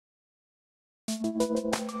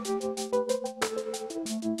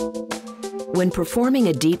When performing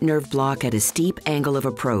a deep nerve block at a steep angle of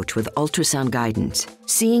approach with ultrasound guidance,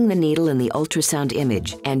 seeing the needle in the ultrasound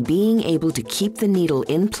image and being able to keep the needle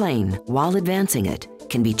in plane while advancing it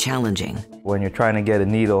can be challenging. When you're trying to get a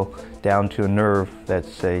needle down to a nerve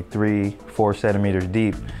that's, say, 3-4 centimeters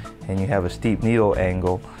deep, and you have a steep needle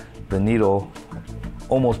angle, the needle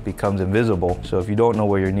almost becomes invisible. So if you don't know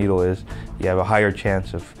where your needle is, you have a higher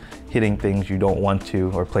chance of hitting things you don't want to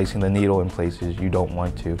or placing the needle in places you don't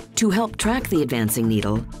want to. To help track the advancing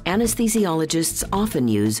needle, anesthesiologists often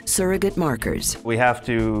use surrogate markers. We have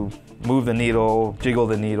to move the needle, jiggle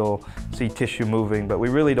the needle, see tissue moving, but we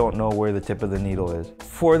really don't know where the tip of the needle is.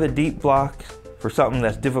 For the deep block, for something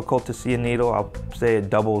that's difficult to see a needle, I'll say it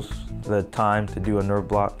doubles the time to do a nerve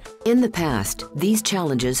block. In the past, these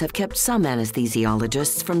challenges have kept some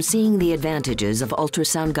anesthesiologists from seeing the advantages of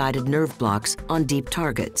ultrasound-guided nerve blocks on deep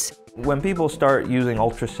targets. When people start using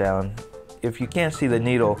ultrasound, if you can't see the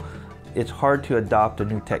needle, it's hard to adopt a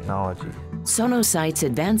new technology. Sonosite's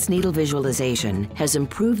advanced needle visualization has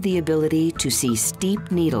improved the ability to see steep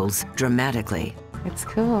needles dramatically. It's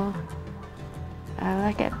cool. I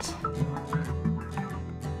like it.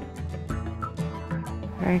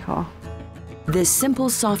 Very cool. This simple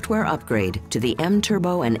software upgrade to the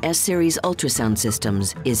M-Turbo and S-Series ultrasound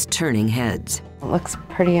systems is turning heads. It looks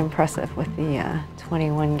pretty impressive with the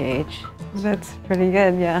 21 gauge. That's pretty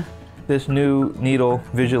good, yeah. This new needle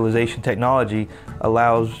visualization technology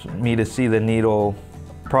allows me to see the needle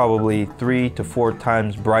probably 3 to 4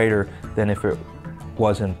 times brighter than if it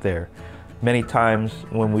wasn't there. Many times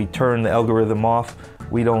when we turn the algorithm off,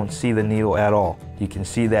 we don't see the needle at all. You can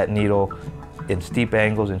see that needle in steep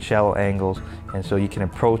angles and shallow angles, and so you can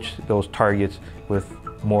approach those targets with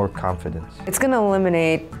more confidence. It's going to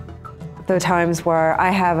eliminate the times where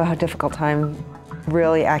I have a difficult time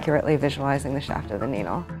really accurately visualizing the shaft of the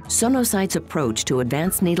needle. Sonosite's approach to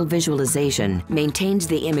advanced needle visualization maintains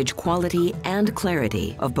the image quality and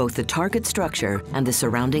clarity of both the target structure and the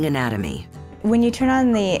surrounding anatomy. When you turn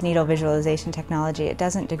on the needle visualization technology, it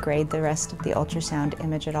doesn't degrade the rest of the ultrasound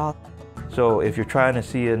image at all. So if you're trying to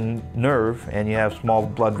see a nerve and you have small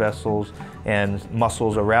blood vessels and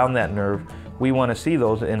muscles around that nerve, we want to see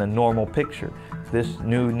those in a normal picture. This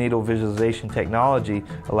new needle visualization technology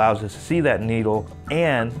allows us to see that needle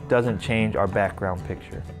and doesn't change our background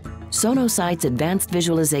picture. Sonosite's advanced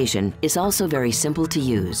visualization is also very simple to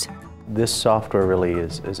use. This software really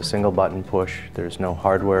is a single button push. There's no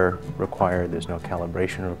hardware required, there's no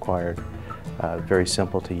calibration required. Very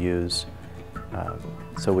simple to use.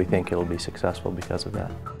 So we think it'll be successful because of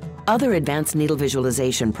that. Other advanced needle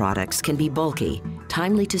visualization products can be bulky,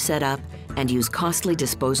 timely to set up, and use costly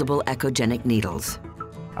disposable echogenic needles.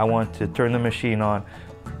 I want to turn the machine on,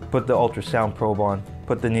 put the ultrasound probe on,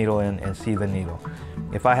 put the needle in, and see the needle.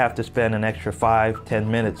 If I have to spend an extra 5-10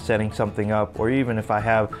 minutes setting something up, or even if I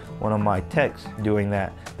have one of my techs doing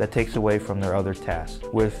that, that takes away from their other tasks.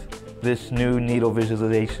 With this new needle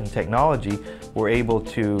visualization technology, we're able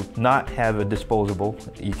to not have a disposable.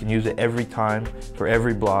 You can use it every time for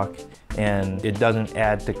every block, and it doesn't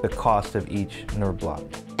add to the cost of each nerve block.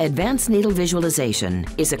 Advanced needle visualization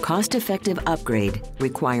is a cost-effective upgrade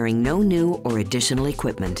requiring no new or additional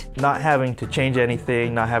equipment. Not having to change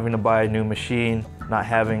anything, not having to buy a new machine, not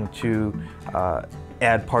having to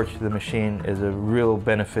add parts to the machine is a real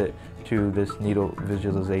benefit to this needle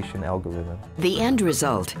visualization algorithm. The end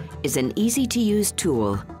result is an easy-to-use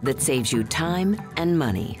tool that saves you time and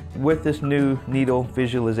money. With this new needle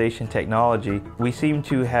visualization technology, we seem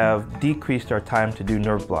to have decreased our time to do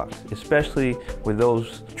nerve blocks, especially with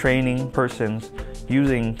those training persons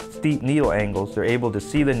using steep needle angles. They're able to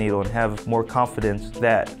see the needle and have more confidence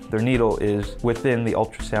that their needle is within the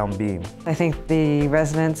ultrasound beam. I think the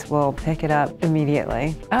residents will pick it up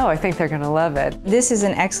immediately. Oh, I think they're going to love it. This is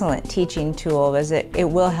an excellent teaching tool as it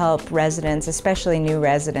will help residents, especially new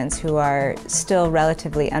residents who are still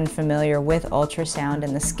relatively unfamiliar with ultrasound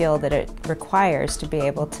and the skill that it requires to be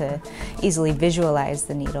able to easily visualize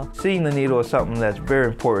the needle. Seeing the needle is something that's very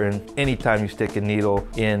important anytime you stick a needle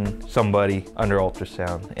in somebody under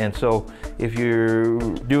ultrasound. And so if you're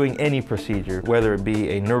doing any procedure, whether it be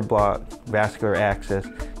a nerve block, vascular access,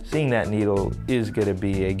 seeing that needle is going to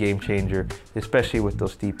be a game changer, especially with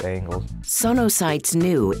those steep angles. Sonosite's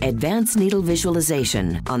new advanced needle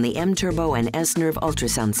visualization on the M-Turbo and S-Nerve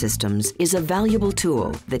ultrasound systems is a valuable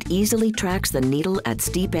tool that easily tracks the needle at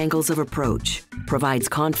steep angles of approach, provides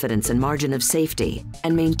confidence and margin of safety,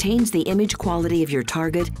 and maintains the image quality of your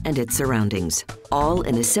target and its surroundings. All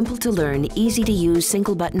in a simple-to-learn, easy-to-use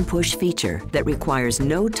single-button push feature that requires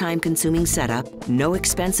no time-consuming setup, no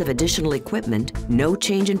expensive additional equipment, no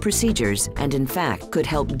change in procedures, and in fact could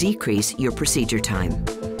help decrease your procedure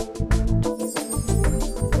time.